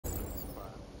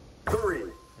3,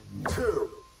 2,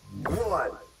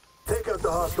 1. Take out the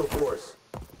hostile force.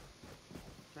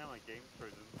 Sound like game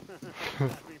frozen.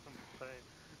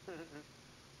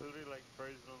 Literally like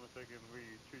frozen on the second where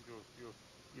you choose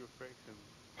your fraction.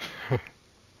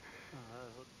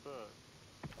 What the fuck?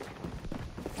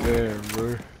 Damn, bro.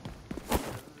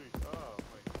 Oh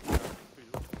my god.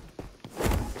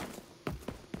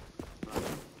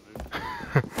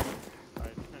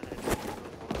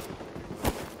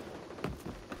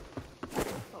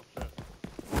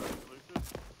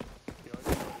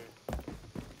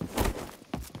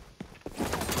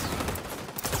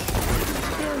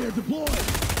 Barrier deployed.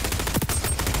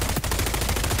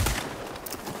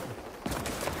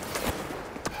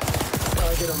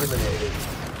 Target eliminated.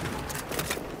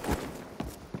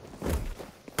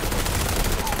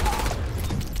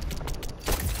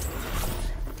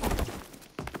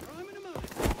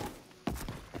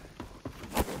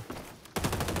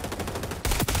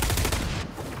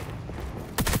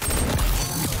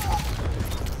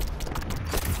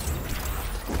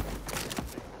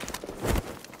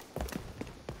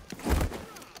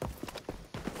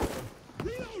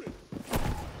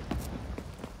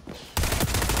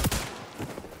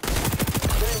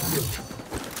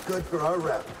 Good for our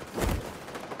rep.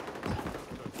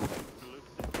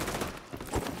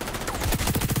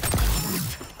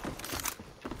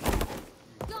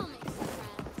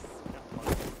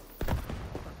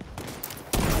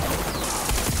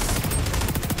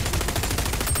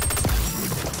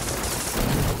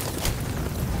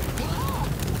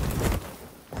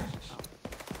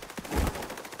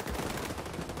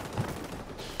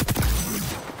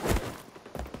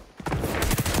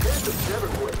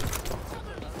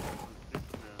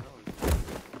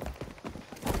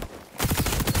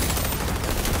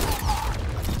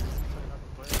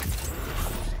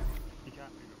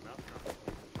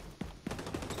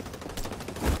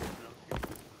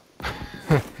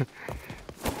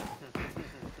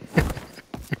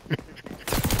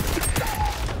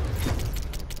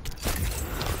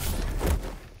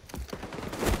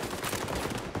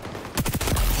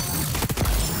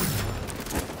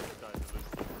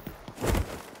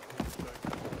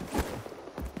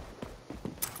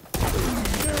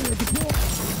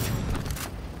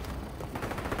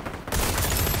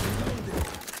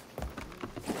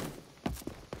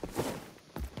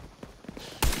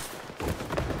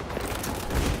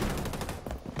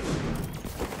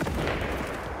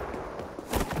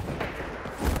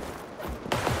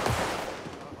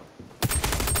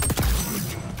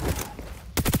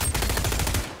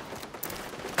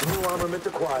 Armament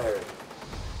acquired.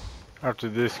 After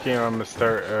this game, I'm gonna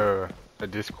start a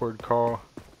Discord call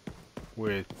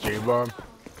with J-Bob,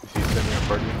 cause he sent me a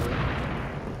party invite.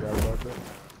 Forgot about that.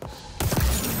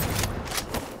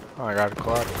 Oh, I got a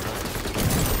clock.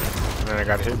 And then I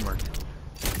got a hit mark.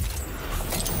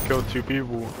 Killed 2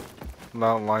 people,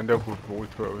 not lined up with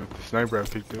the sniper I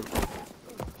picked up.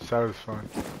 Satisfying.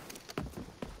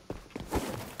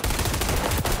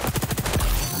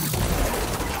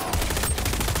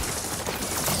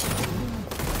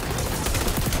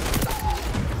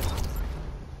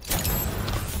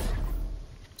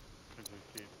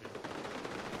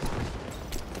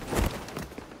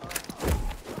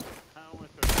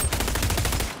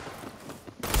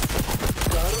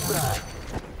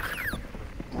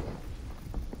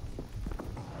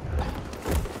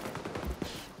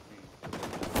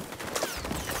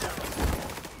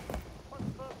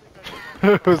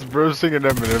 Was bro singing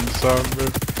an Eminem song, bro?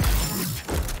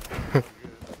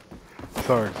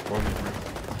 Song's funny, bro.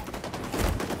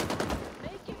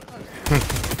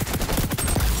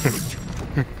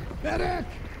 Medic!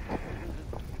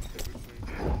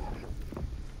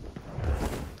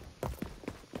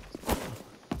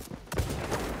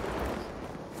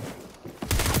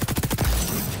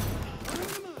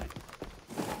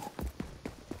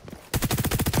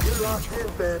 You're locked in,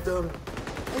 Phantom.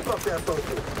 Keep up that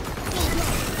focus.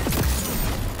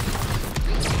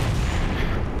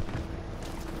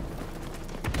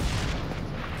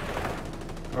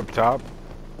 Up top.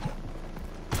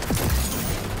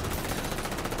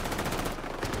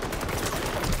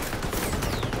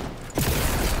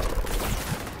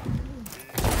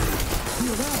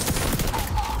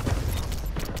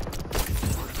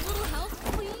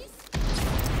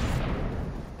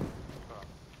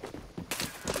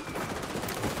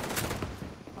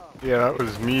 Yeah, that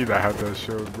was me that had that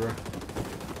shield, bro.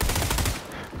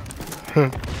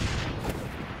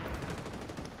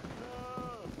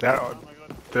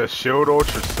 The shield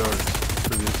ultra sucks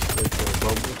for this like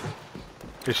bubble.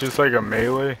 It's just like a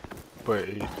melee, but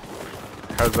it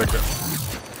has like a.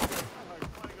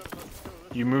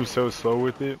 You move so slow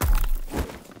with it,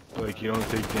 like you don't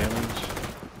take damage.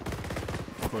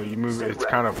 Well, you move. It's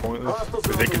kind of pointless Hostiles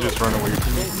because on they the can just road. run away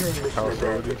from you. Maintain That's how mission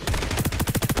slow it advantage.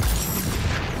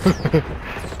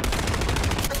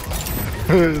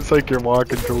 is. It's like you're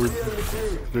walking towards Enemy them.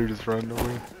 team. They're just running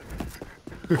away.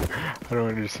 I don't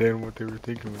understand what they were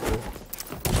thinking with that.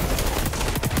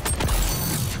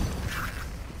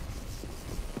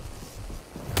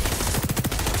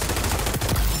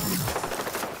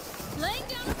 Laying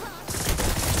down a cross.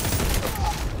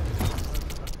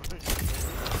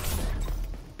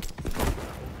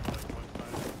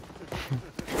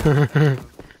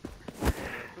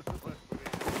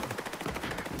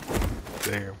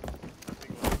 Damn.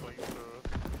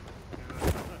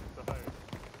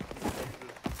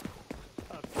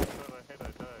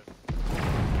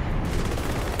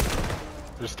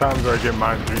 There's times where I get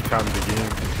mine 3 times a game.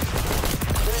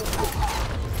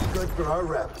 Good for our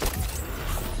rep.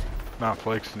 Not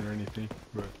flexing or anything,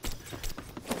 but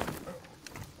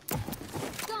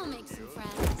Go make some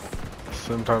friends.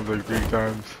 sometimes like 3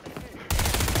 times.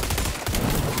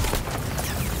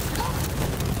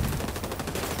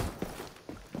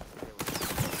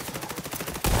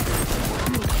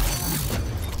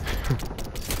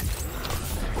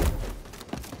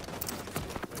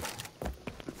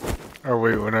 Oh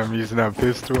wait, when I'm using that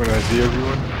pistol and I see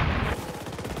everyone.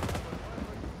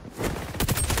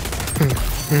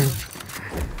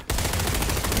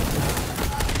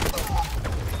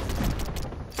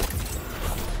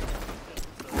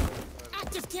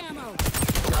 Active camo.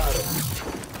 Got it.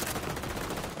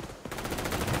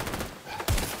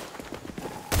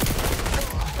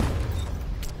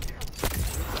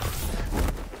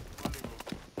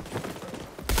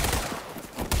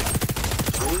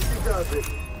 Easy does it.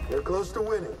 They're close to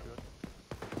winning.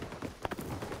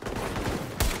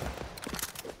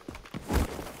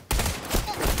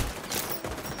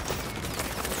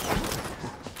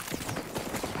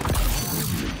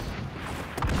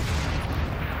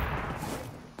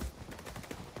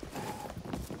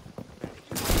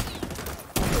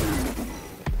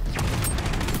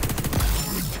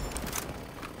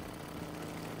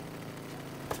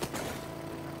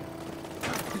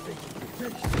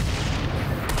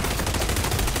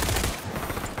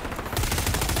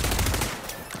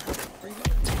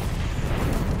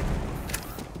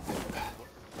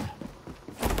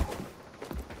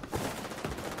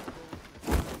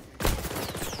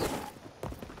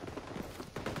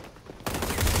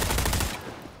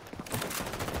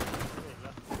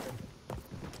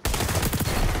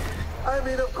 I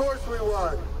mean, of course we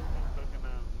won.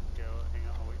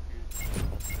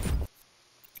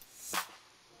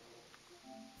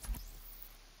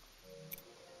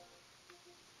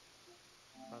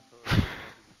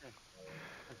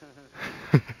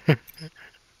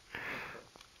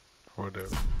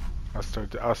 Whatever. I'll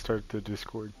start the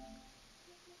Discord.